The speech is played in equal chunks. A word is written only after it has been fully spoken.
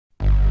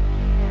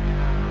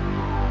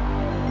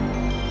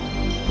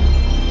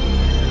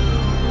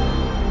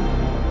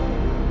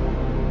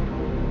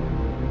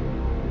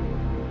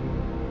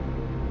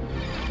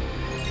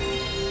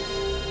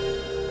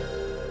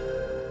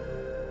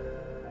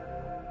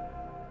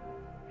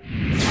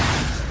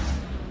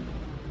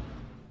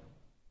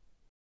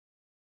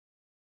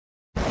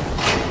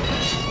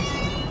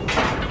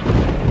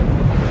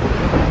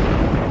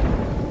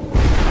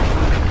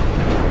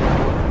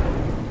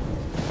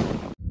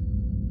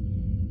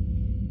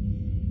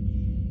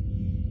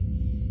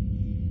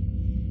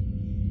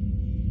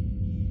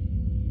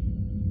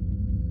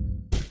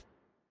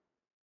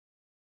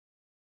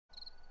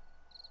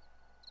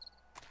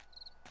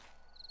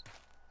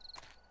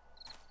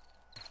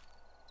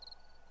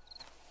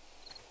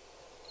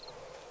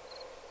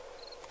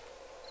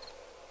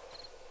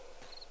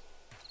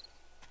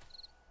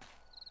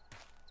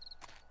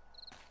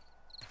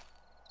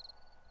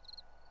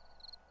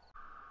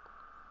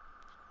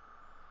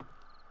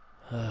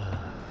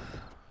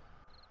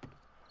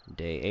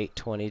Day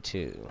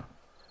 822.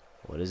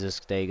 What is this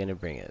day gonna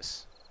bring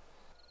us?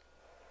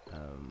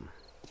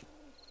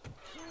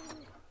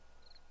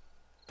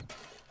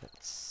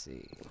 Let's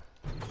see.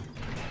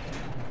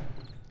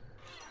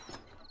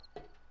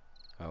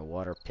 Our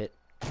water pit,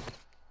 in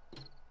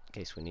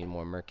case we need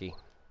more murky.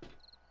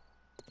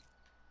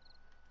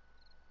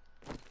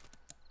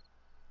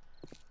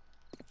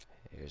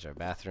 Here's our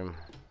bathroom,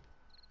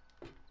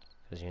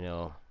 because you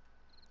know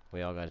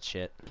we all got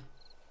shit.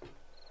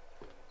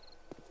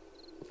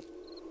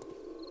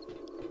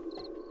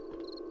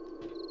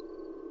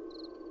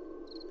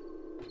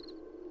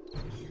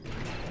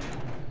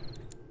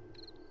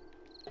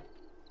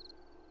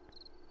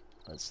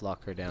 Let's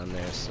lock her down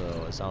there so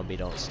a zombie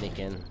don't sneak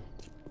in.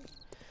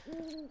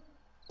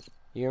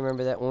 You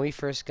remember that when we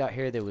first got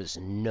here there was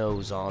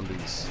no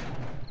zombies.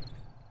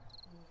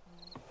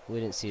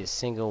 We didn't see a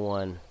single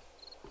one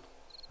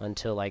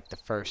until like the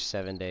first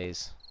 7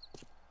 days.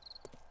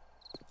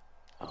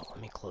 Oh, let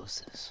me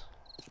close this.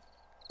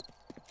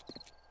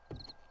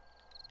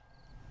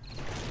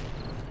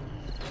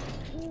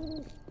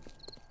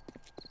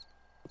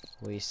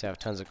 We used to have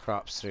tons of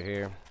crops through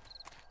here.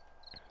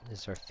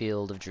 This is our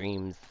field of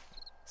dreams.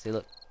 See,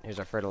 look, here's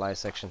our fertilized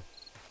section.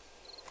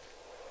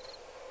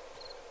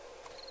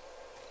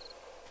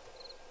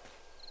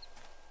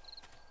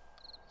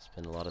 It's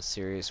been a lot of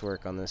serious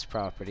work on this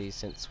property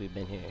since we've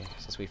been here,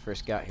 since we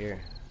first got here.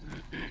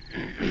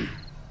 I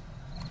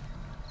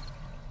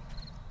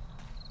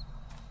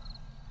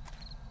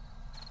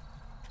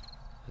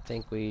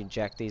think we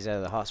jacked these out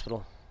of the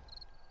hospital.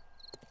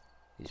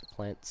 These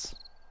plants.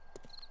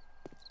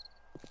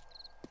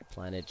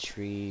 Planted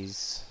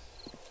trees.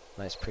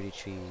 Nice pretty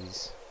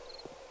trees.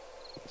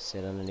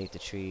 Sit underneath the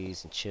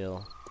trees and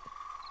chill.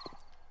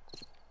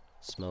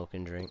 Smoke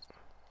and drink.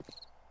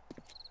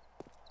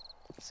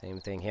 Same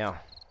thing here.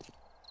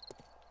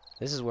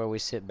 This is where we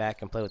sit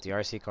back and play with the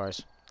RC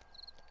cars.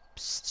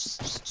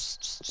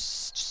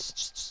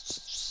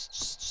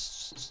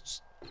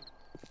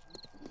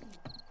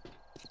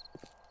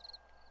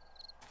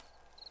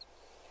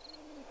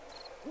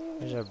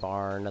 There's our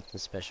bar, nothing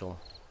special.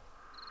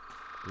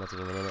 Nothing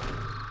even in it.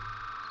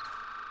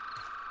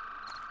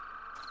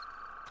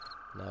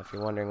 Now if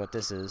you're wondering what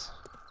this is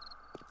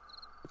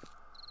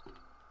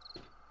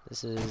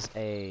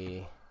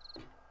a...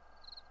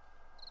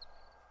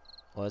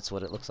 well, that's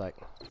what it looks like.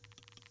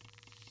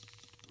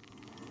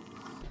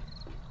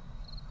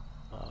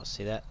 Oh,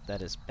 see that?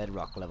 That is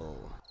bedrock level.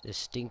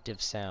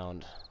 Distinctive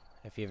sound.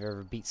 If you've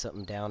ever beat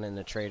something down in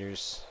the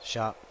trader's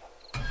shop.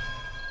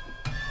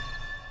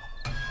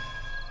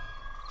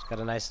 It's got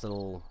a nice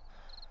little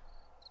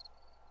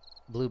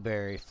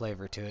blueberry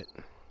flavor to it.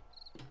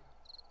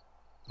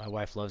 My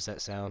wife loves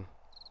that sound.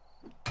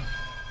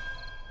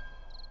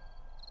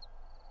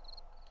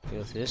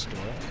 Go through this door.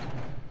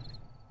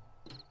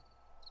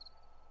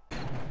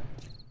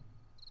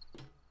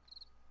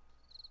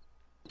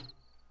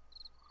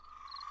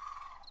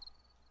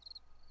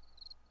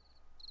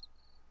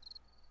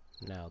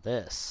 Now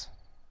this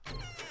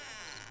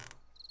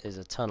is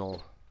a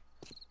tunnel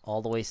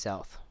all the way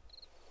south.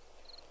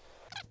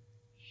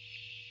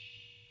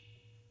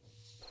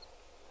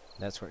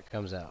 That's where it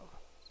comes out.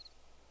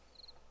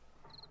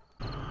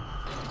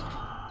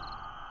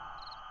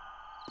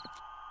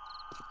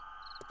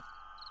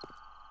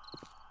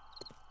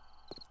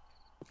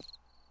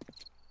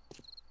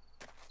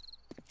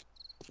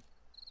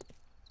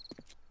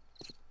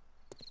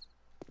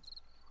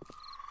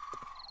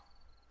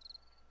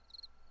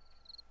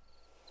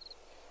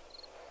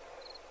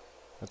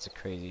 That's a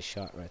crazy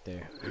shot right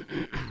there.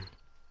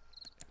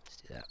 Let's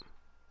do that.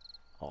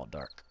 All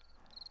dark.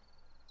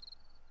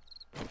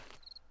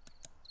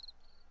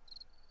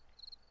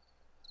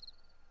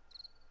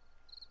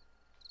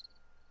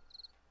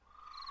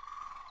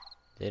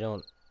 They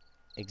don't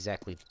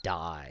exactly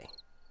die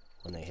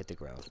when they hit the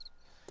ground.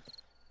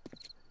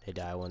 They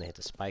die when they hit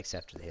the spikes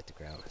after they hit the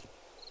ground.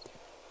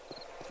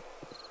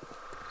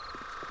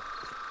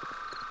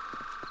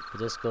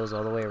 This goes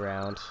all the way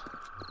around.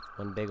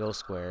 One big old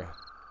square.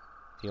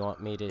 If you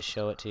want me to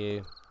show it to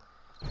you,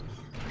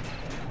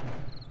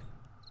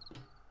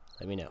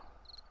 let me know.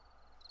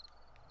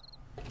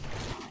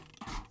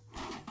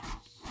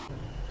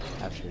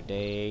 After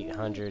day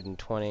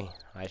 820,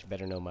 I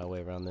better know my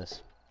way around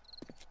this.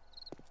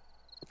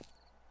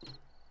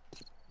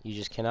 You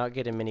just cannot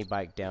get a mini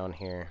bike down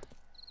here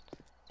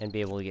and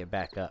be able to get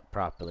back up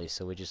properly,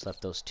 so we just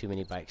left those 2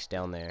 mini bikes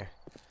down there.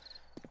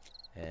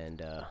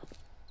 And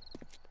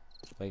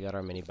we got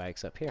our mini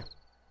bikes up here.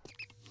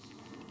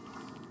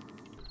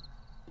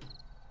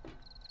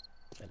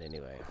 But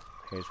anyway,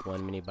 here's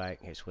one mini bike.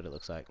 Here's what it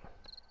looks like.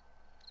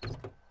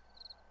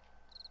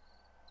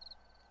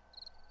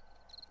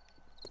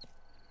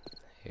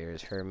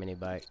 Here's her mini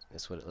bike.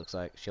 That's what it looks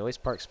like. She always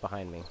parks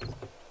behind me.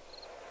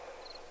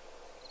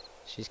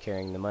 She's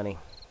carrying the money.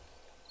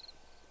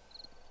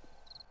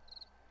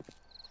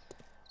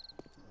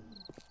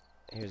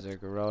 Here's our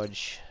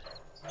garage.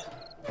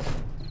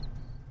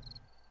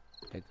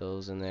 It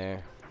goes in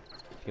there.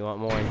 If you want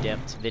more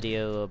in-depth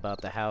video about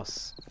the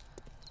house,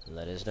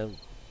 Let us know.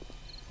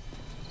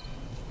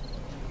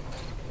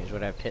 Here's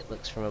what our pit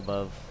looks from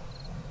above.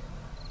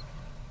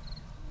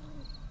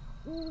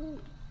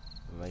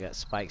 I got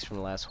spikes from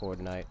the last horde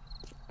night.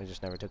 I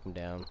just never took them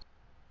down.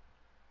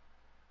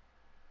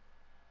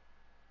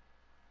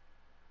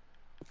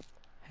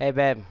 Hey,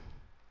 babe.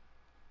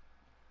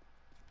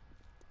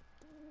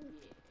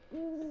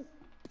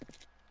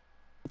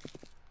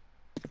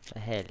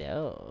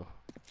 Hello.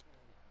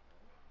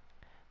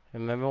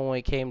 Remember when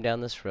we came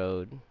down this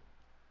road?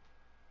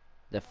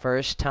 The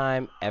first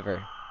time ever.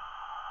 Yeah,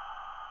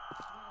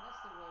 that's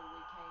the road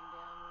we came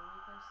down when we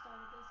first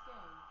started this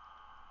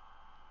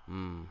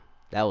game.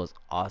 That was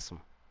awesome.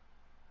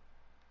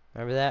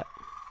 Remember that?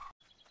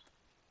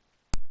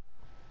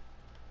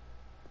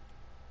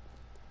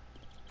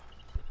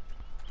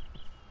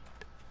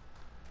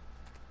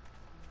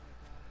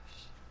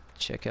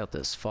 Check out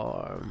this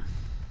farm.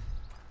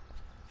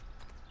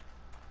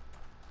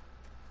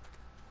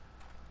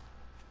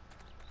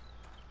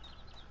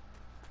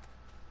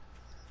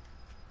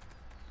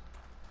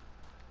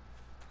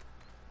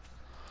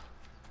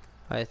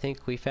 I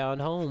think we found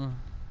home.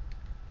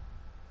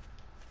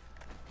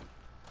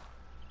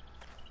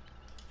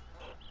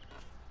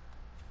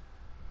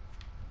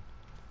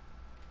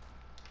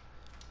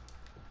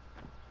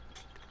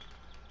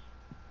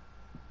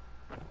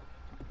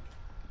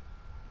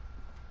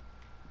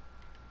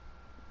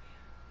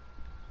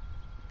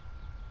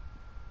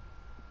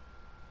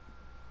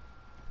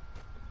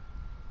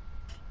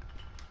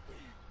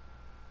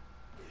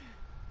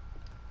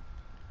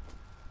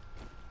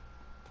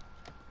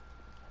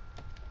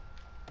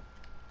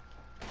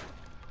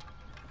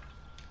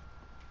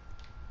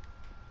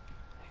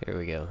 Here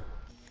we go.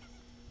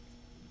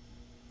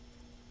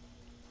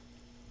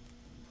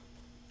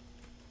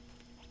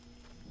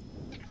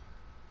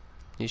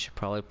 You should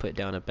probably put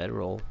down a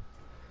bedroll.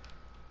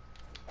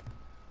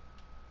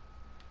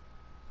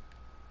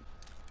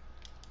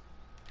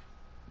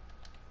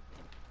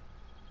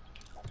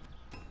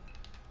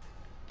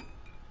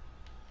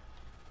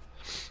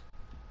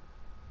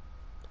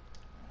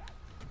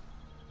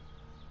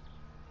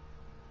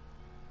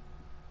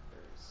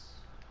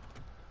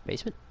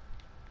 Basement?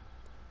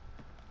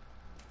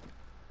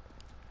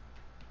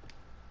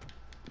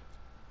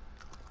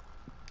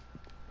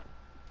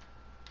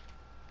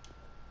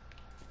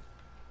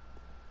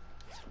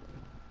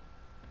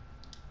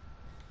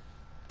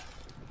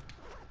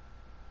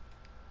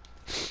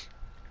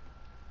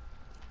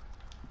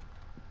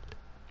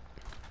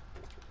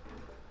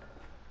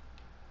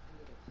 I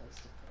need a place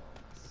to put all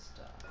my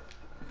stuff.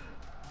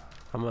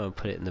 I'm gonna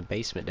put it in the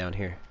basement down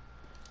here.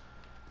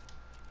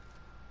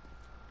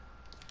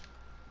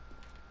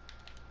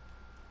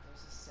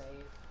 There's a safe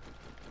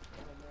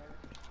down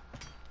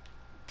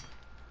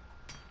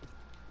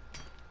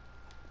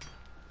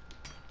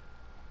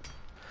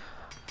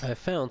there. I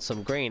found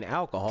some grain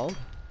alcohol.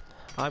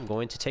 I'm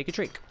going to take a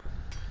drink.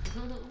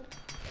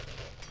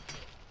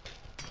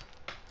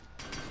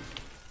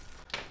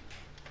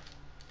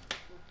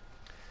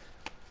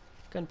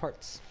 Gun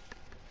parts.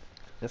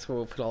 That's where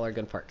we'll put all our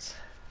gun parts.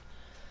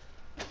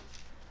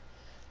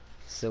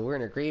 So we're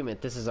in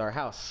agreement. This is our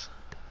house.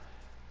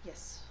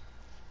 Yes.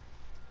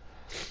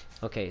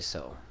 Okay,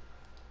 so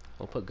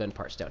we'll put gun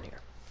parts down here.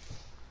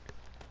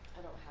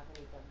 I don't have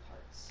any gun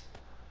parts.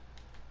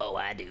 Oh,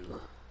 I do.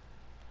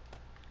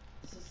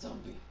 It's a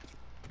zombie.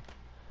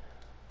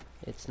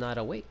 It's not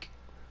awake.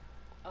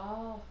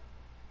 Oh.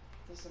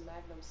 There's a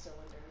magnum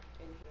cylinder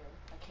in here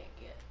I can't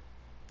get.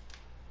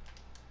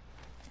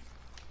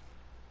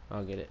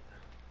 I'll get it.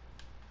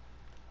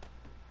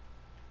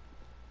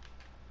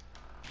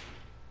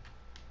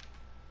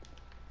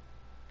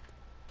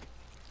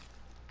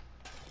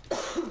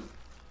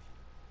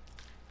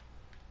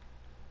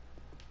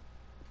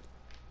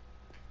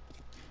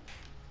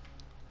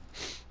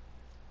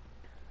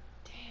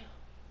 Damn.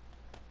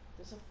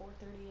 There's a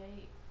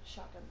 438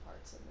 shotgun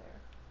parts in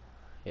there.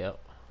 Yep.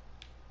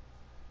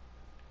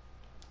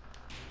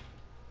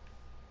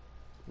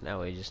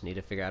 Now we just need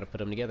to figure out how to put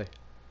them together.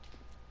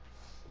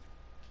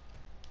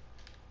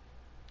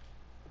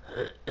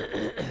 So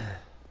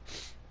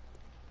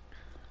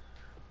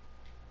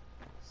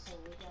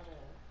we gotta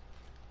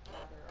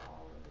gather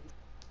all of them.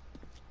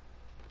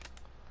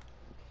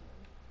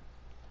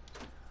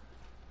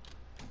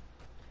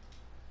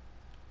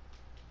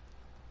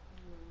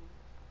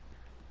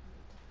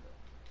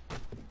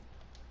 Okay.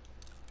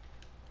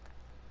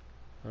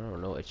 I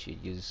don't know what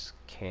you'd use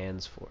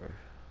cans for.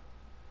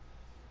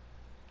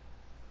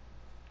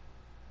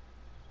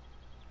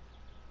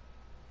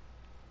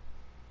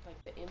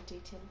 Like the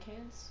empty tin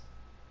cans?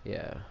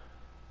 Yeah.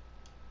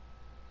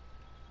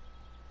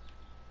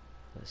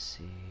 Let's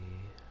see.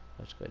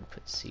 Let's go ahead and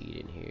put seed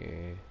in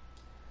here.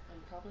 I'm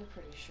probably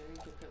pretty sure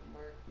you could put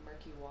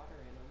murky water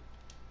in them.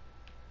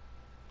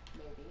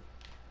 Maybe.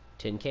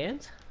 Tin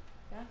cans?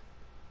 Yeah.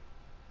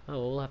 Oh,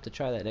 we'll have to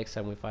try that next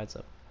time we find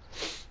some.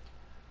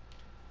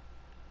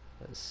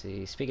 Let's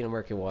see. Speaking of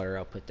murky water,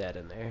 I'll put that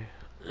in there.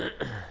 I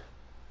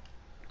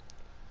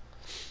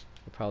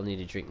probably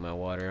need to drink my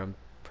water. I'm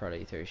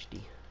pretty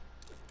thirsty.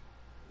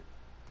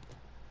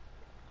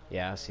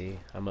 Yeah, see,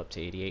 I'm up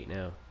to 88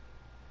 now.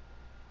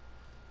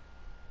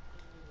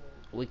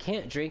 We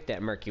can't drink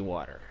that murky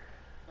water.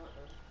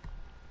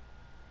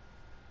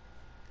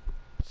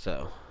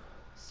 So.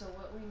 So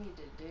what we need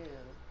to do,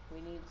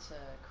 we need to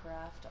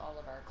craft all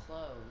of our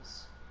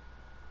clothes.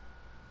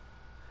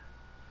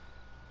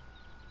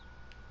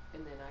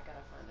 And then I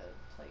gotta find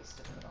a place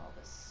to put all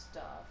this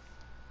stuff.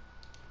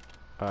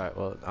 Alright,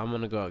 well, I'm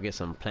gonna go out and get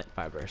some plant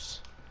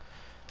fibers.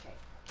 Okay.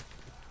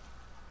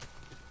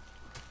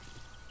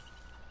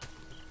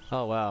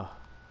 Oh, wow.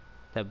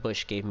 That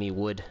bush gave me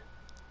wood.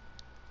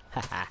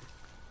 Haha.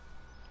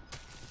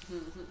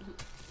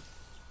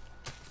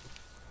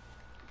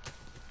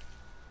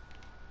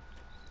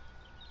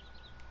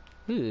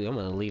 Ooh, I'm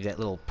gonna leave that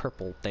little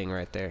purple thing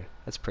right there.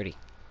 That's pretty.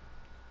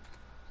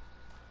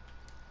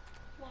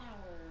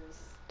 Flowers.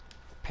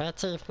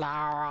 Pretty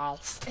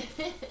flowers.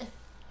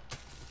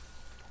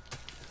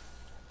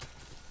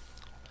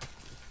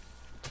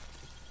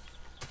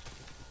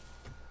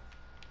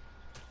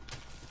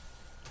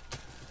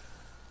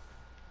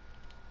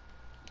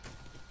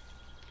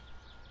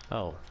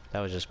 Oh, that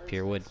was just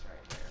pure wood. Right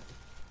here.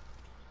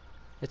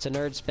 It's a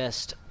nerd's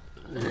best.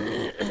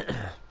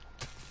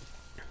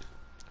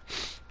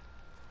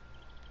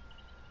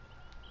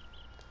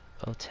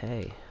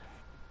 Okay.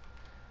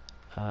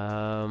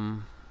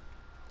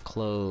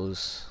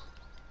 Clothes.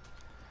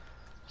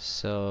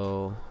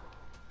 So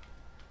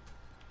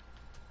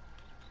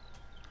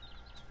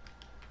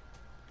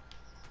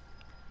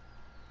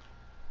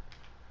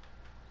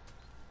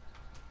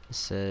it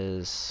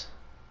says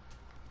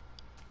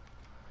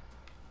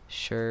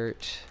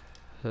shirt,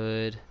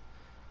 hood.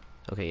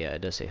 Okay, yeah,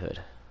 it does say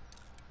hood.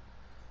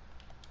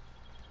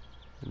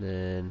 And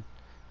then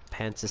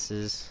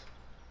pantses.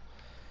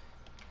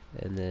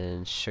 And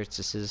then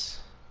shirtses.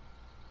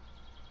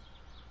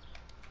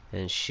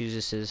 And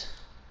shoeses.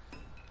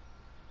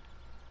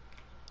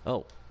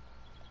 Oh,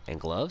 and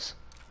gloves?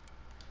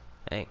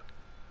 Dang.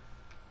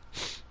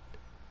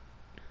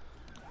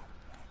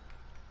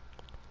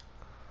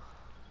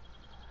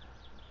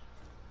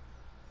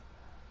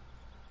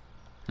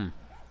 I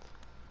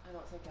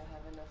don't think I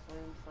have enough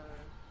room for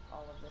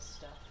all of this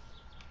stuff.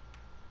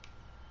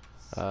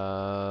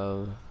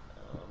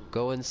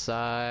 Go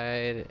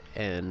inside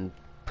and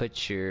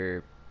put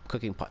your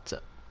cooking pots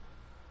up.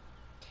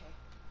 Okay.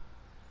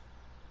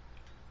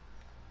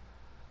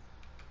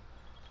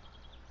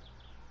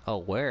 Oh,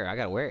 where? I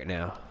gotta wear it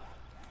now.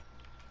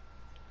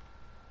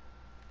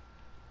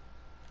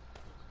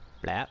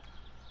 Blap.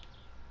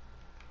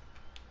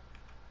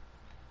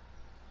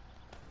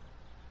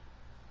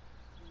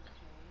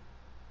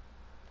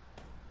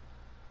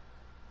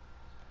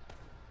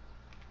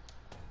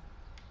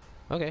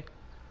 Okay. Okay,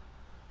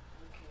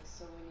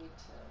 so we need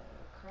to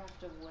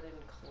craft a wooden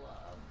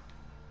club.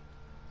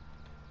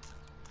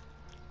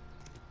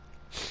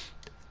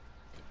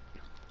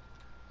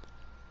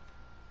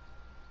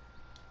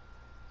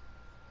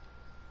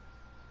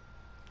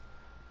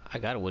 I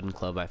got a wooden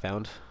club I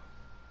found.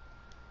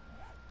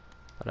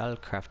 But I'll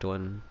craft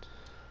one.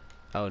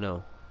 Oh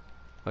no.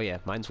 Oh yeah,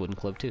 mine's wooden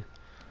club too.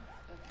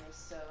 Okay,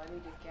 so I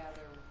need to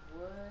gather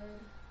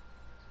wood.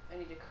 I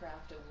need to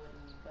craft a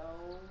wooden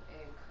bow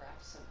and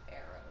craft some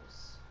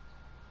arrows.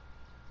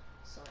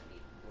 So I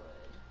need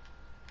wood.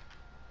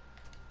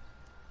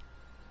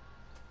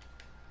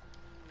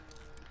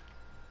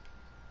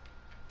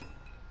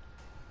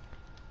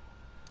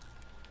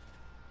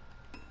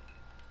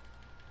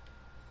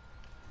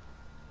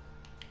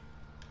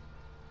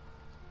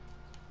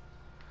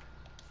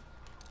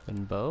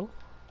 Wooden bow.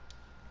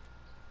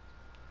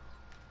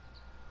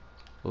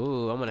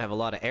 Ooh, I'm gonna have a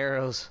lot of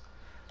arrows.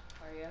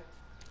 Are you?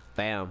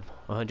 Bam,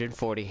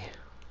 140.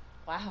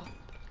 Wow.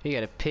 You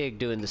got a pig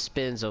doing the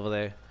spins over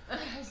there.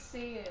 I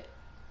see it.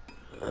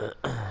 Look,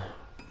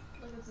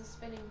 it's a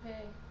spinning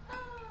pig. Ah.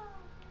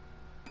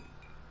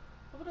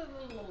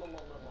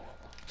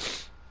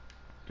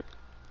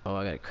 Oh,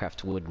 I gotta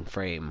craft a wooden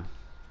frame.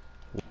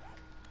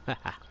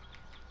 Haha.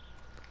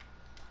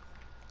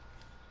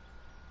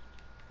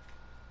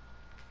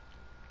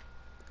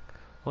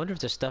 I wonder if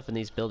there's stuff in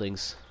these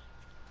buildings.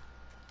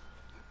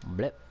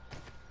 Blip.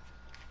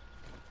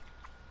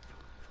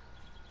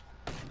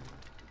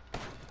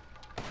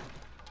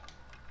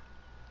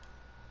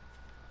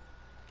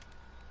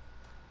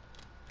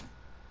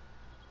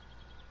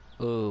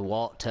 Ooh,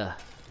 Walter.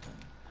 Oh,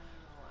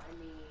 I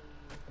need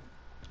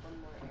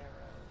one more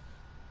arrow.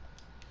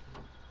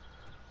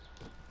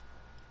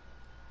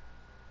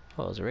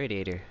 Oh, there's a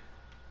radiator.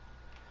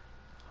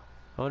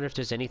 I wonder if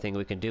there's anything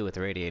we can do with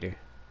the radiator.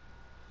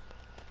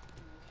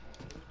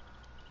 Okay.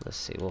 Let's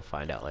see, we'll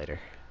find out later.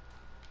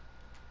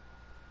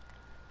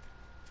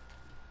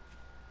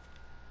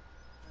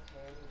 Okay,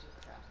 I need to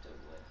craft a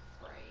wood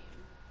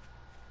frame.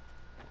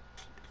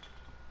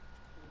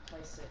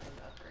 Replace it and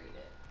upgrade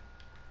it.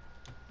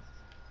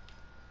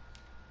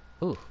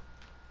 Ooh.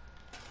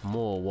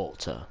 More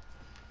Walter.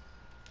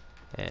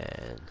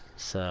 And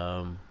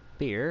some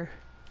beer.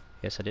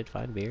 Yes, I did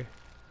find beer.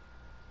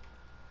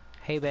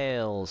 Hay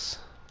bales.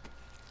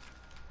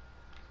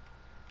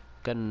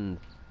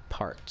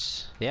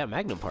 Parts. Yeah,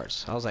 Magnum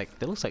parts. I was like,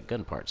 that looks like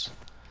gun parts.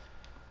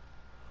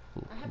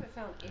 Ooh. I haven't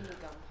found any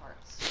gun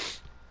parts.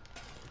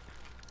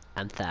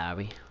 I'm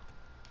sorry.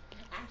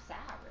 I'm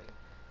sorry.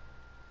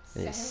 So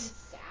This-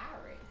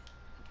 sorry.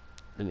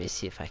 Let me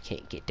see if I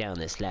can't get down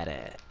this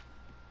ladder.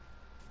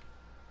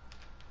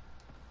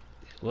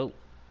 Whoa.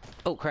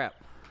 Oh, crap.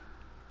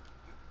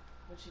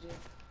 What'd you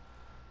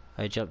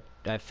do?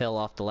 I fell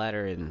off the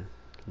ladder and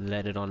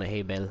landed on a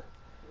hay bale.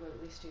 Well,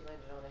 at least you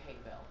landed on a hay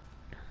bale.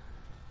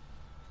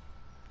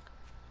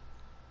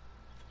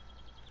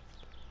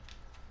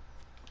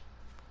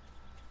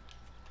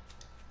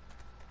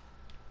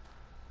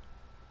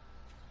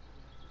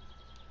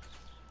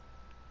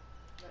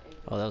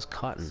 Oh, that was My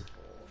cotton. inventory's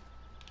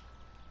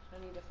full.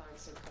 I need to find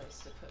some place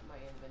to put my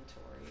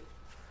inventory.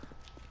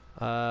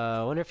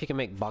 I wonder if you can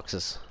make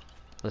boxes.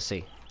 Let's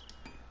see.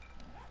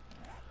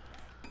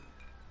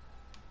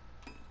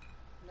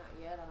 Not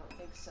yet, I don't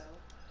think so.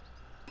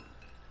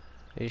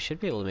 You should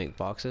be able to make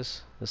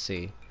boxes. Let's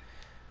see.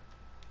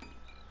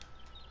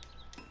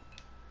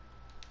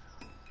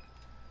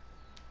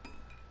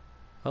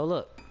 Oh,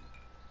 look.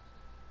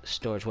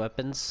 Storage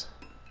weapons.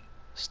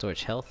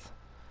 Storage health.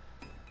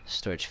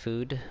 Storage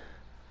food.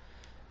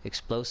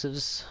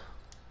 Explosives.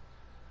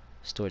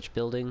 Storage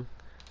building.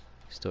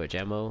 Storage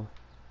ammo.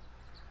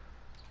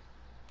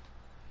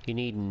 You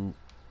need...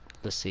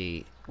 Let's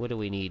see. What do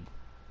we need?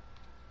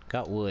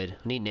 Got wood.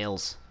 We need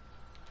nails.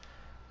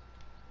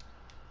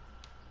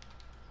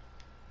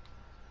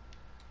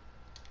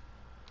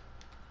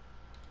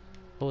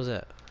 What was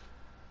that?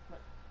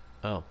 What?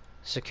 Oh.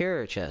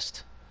 Secure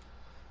chest.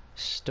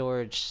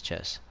 Storage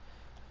chest.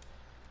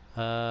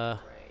 Frame.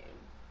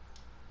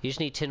 You just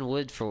need 10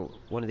 wood for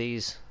one of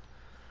these.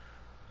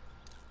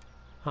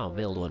 I'll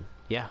build one.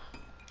 Yeah.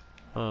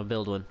 I'll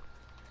build one.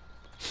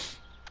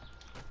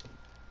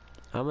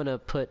 I'm gonna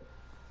put,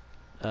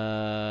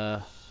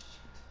 where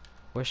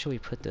should we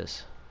put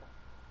this?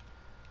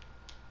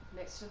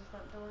 Next to the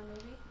front door,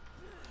 maybe?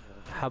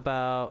 How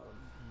about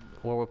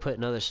where we're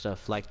putting other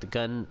stuff, like the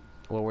gun,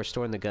 where we're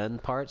storing the gun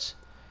parts?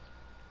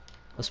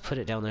 Let's put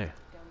it down there.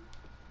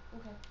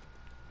 Okay.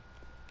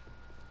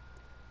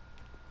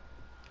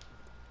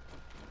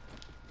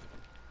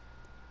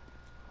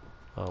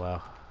 Oh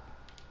wow.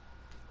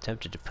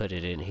 Tempted to put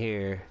it in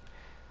here.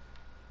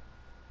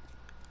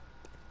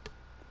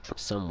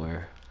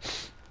 Somewhere.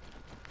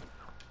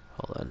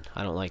 Hold on.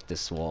 I don't like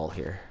this wall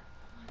here.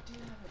 Oh, I do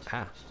have a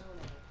Ah. torch, don't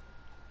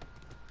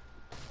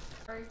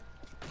I? Sorry.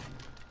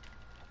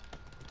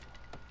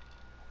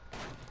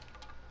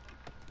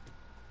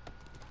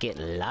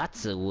 Getting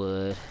lots of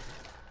wood.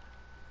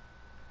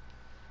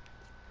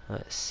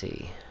 Let's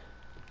see.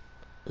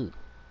 Ooh.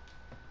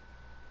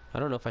 I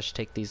don't know if I should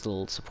take these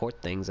little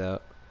support things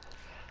out.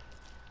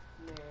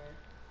 Nah.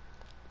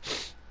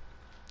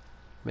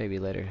 Maybe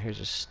later. Here's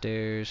the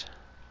stairs.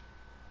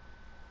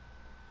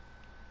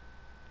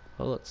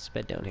 Oh look, it's a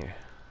bed down here.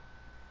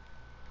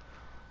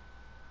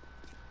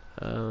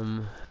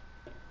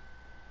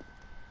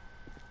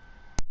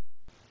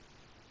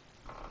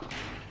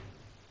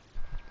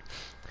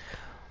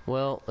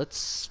 Well,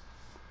 let's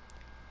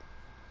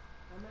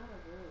I'm out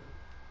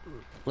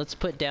of room.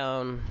 put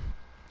down,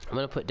 I'm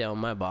gonna put down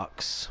my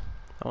box.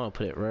 I wanna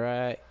put it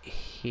right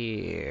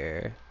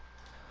here.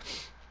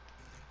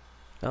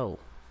 Oh,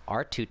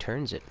 R2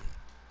 turns it.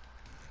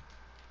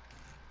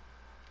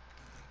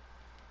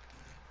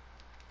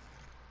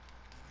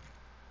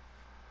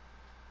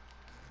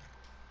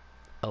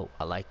 Oh,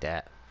 I like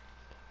that.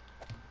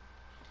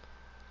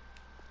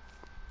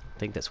 I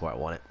think that's where I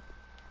want it.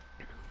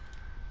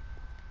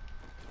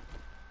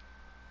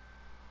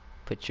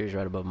 Put yours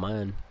right above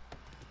mine.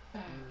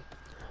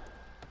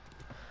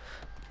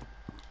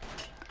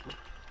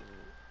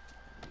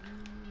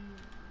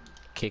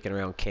 Kicking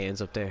around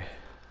cans up there.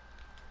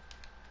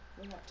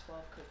 We have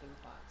 12 cooking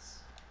pots.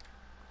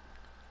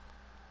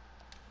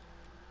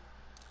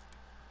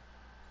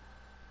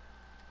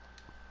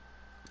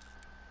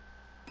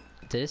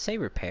 Did it say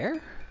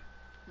repair?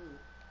 Hmm.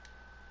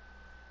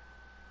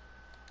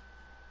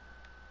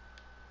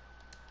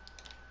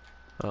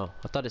 Oh,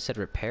 I thought it said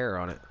repair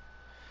on it.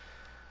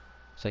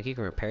 It's like you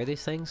can repair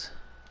these things?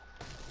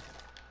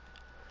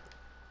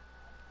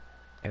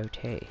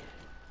 Okay.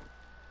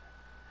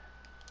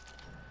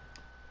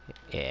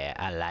 Yeah,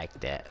 I like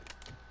that.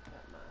 Got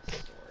my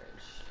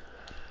storage.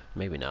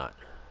 Maybe not.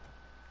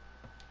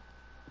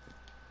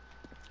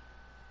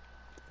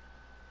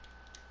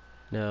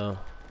 No.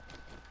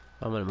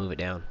 I'm gonna move it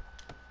down.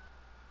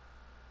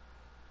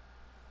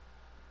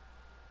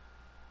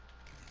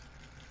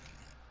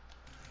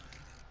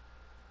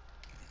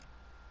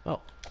 Oh.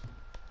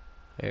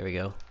 There we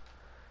go.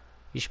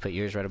 You should put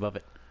yours right above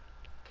it.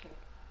 Okay.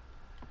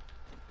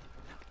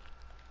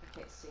 I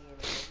can't see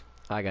anything.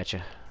 I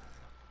gotcha.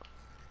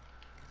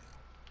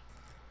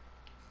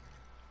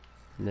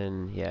 And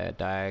then, yeah,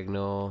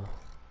 diagonal.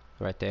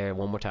 Right there,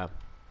 one more time.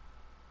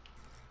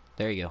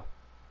 There you go.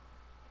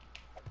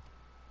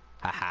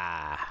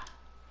 Haha.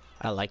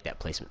 I like that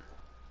placement.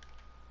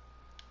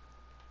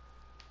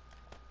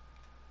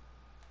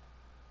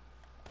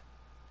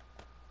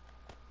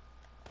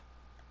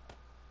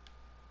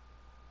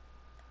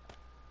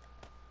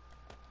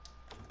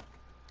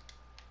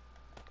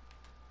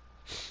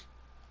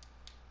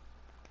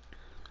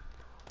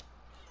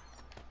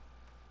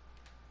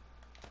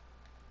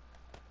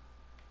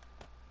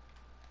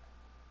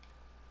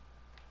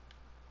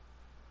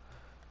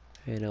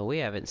 You know, we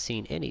haven't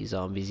seen any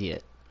zombies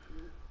yet.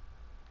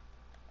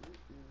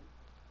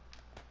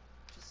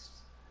 Just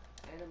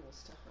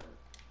animals to hunt.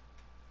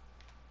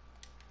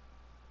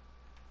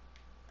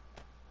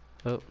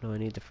 Oh, no, I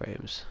need the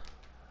frames.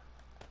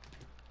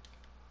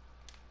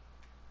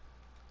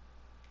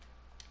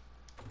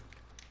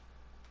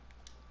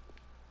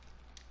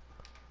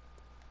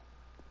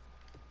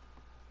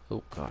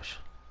 Oh, gosh.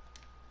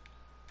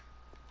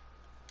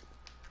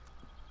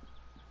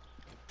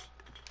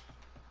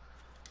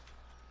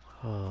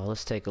 Oh,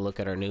 let's take a look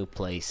at our new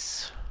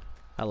place.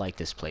 I like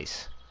this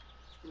place.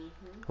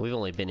 We've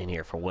only been in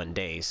here for 1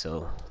 day,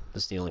 so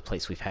this is the only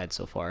place we've had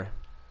so far.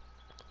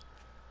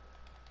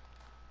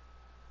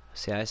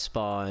 See, I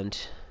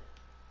spawned.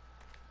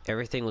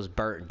 Everything was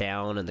burnt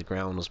down and the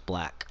ground was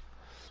black.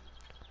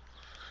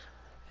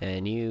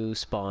 And you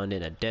spawned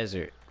in a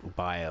desert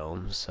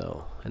biome,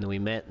 so... And then we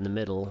met in the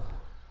middle.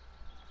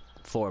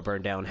 4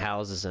 burned down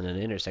houses and an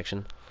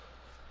intersection.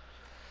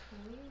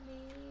 We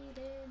meet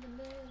in the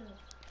middle,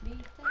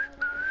 meet that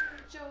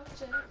old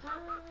Georgia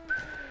pine.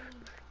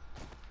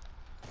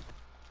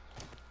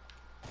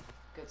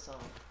 Good song.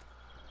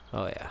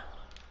 Oh yeah.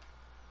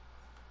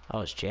 I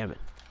was jamming.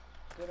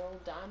 Good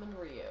old Diamond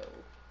Rio.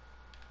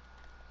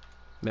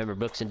 Remember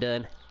Brooks and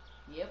Dunn?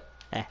 Yep.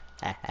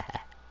 Of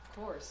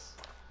course.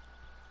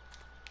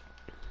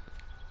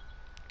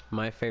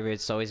 My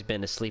favorite's always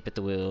been Asleep at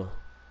the Wheel.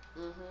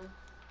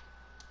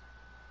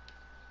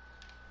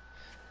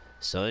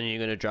 Son, you're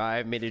gonna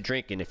drive me to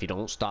drinking if you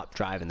don't stop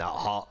driving that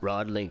hot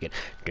rod Lincoln.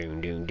 Doom,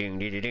 doom, doom,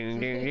 doom, doom,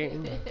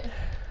 doom, doom.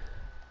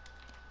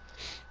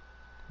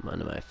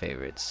 One of my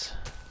favorites.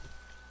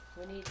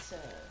 We need to...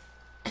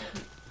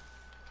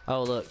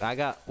 Oh, look, I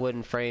got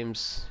wooden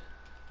frames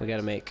we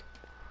gotta make.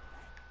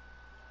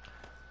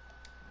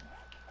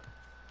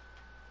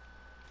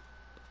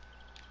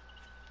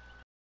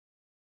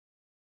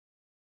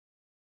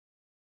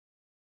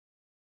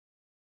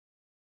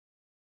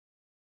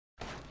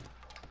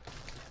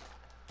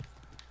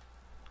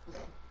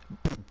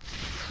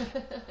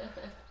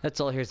 That's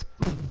all here's.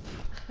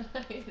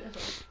 I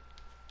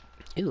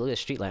know. Ooh, look at a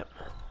street lamp.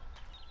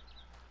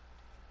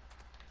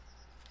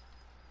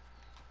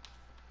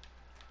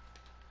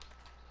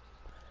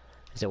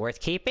 Is it worth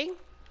keeping?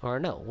 Or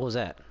no? What was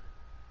that?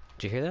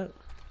 Did you hear that?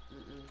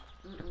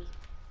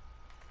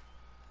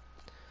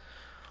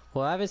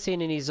 Well, I haven't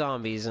seen any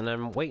zombies, and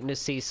I'm waiting to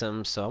see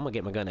some, so I'm gonna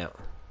get my gun out.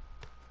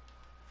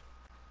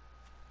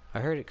 I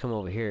heard it come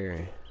over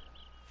here.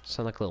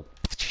 Sound like a little...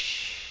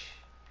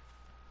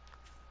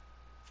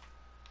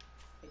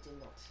 I did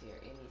not hear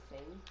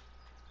anything.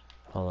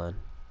 Hold on.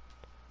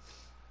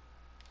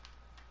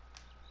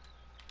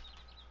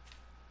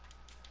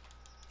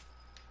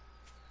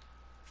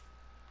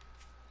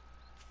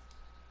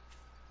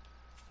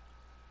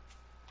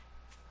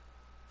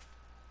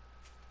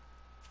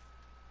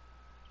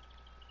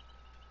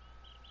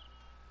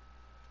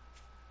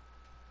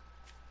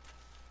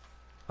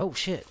 Oh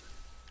shit.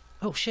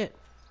 Oh shit.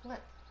 What?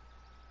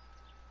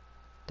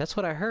 That's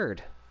what I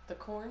heard. The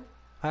corn?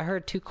 I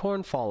heard 2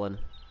 corn falling.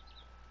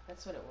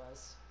 That's what it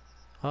was.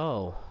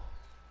 Oh.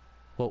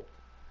 Well,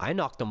 I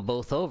knocked them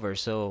both over,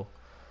 so...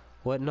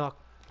 What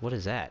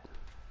is that?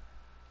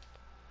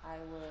 I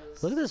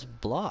was... Look at this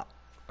block.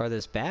 Or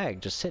this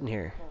bag just sitting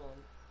here. Hold on.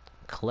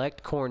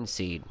 Collect corn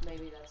seed.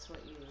 Maybe that's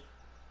what you...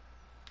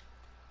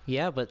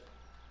 Yeah, but...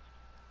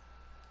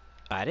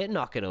 I didn't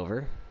knock it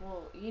over.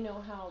 Well, you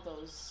know how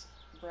those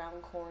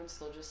brown corns,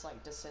 they'll just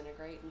like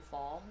disintegrate and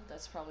fall?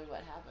 That's probably what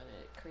happened.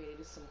 It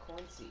created some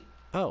corn seed.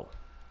 Oh.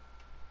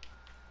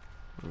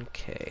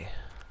 Okay.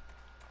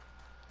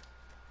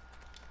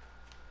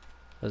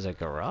 There's a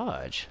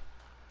garage.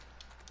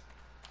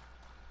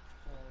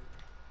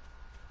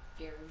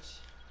 Garage.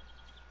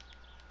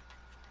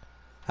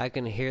 I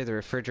can hear the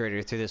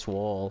refrigerator through this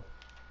wall.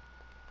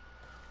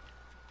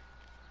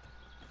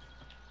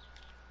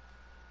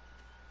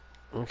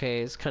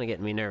 Okay, it's kind of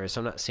getting me nervous.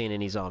 I'm not seeing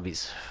any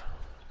zombies.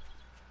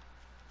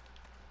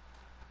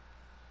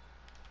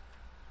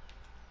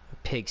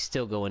 Pig's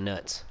still going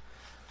nuts.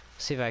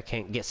 See if I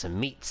can't get some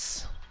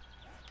meats.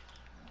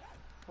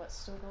 What's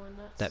still going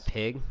nuts? That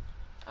pig.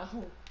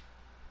 Oh.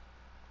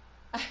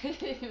 I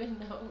didn't even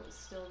know it was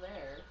still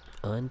there.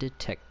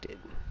 Undetected.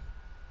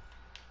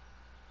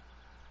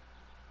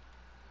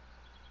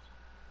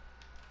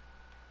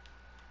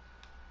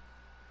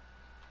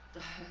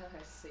 I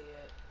see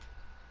it.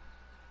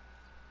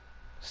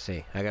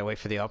 See, I gotta wait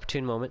for the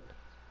opportune moment.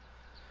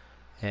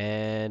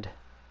 And...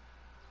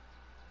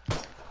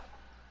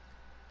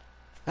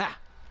 Ah!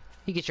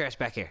 You get your ass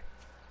back here.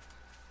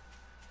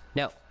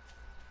 No.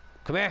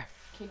 Come here.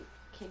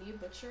 Can you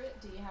butcher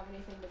it? Do you have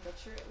anything to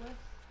butcher it with?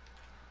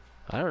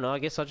 I don't know. I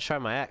guess I'll just try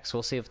my axe.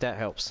 We'll see if that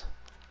helps.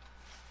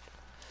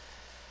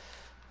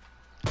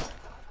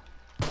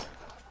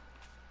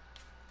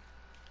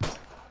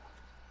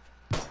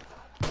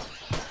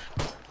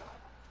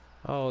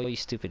 Oh, you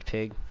stupid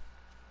pig.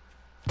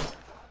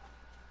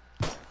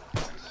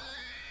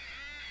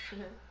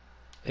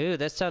 Ooh,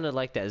 that sounded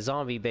like that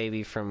zombie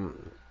baby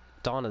from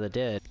Dawn of the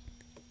Dead.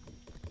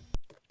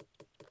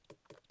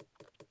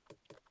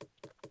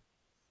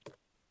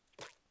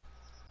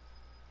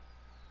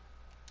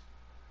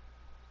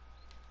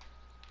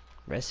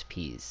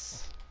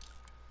 Recipes.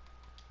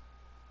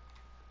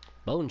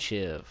 Bone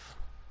shiv.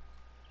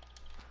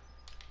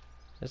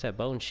 Where's that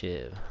bone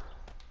shiv?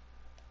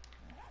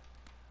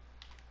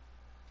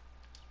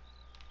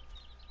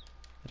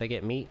 Did I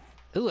get meat?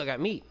 Ooh, I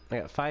got meat. I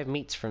got 5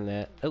 meats from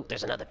that. Oh,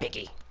 there's another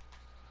piggy.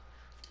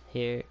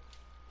 Here.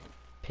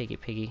 Piggy,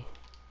 piggy.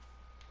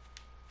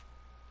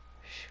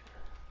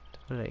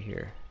 What did I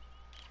hear?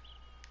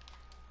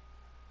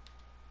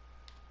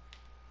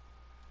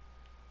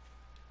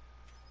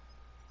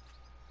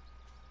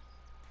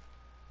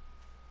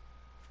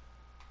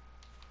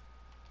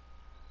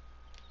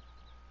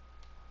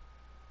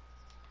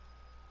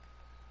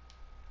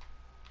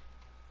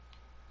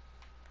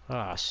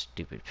 Ah,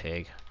 stupid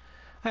pig.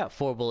 I got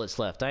 4 bullets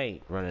left. I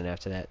ain't running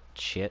after that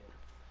shit.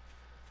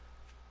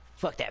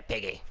 Fuck that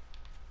piggy.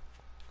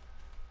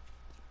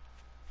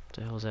 What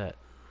the hell is that?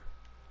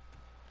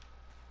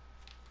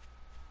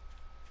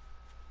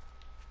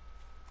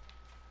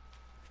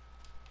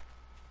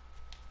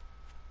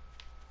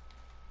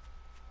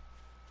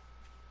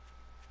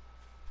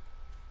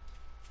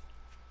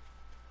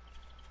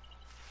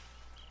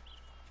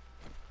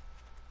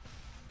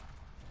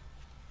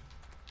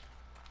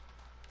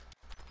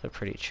 They're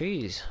pretty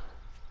trees.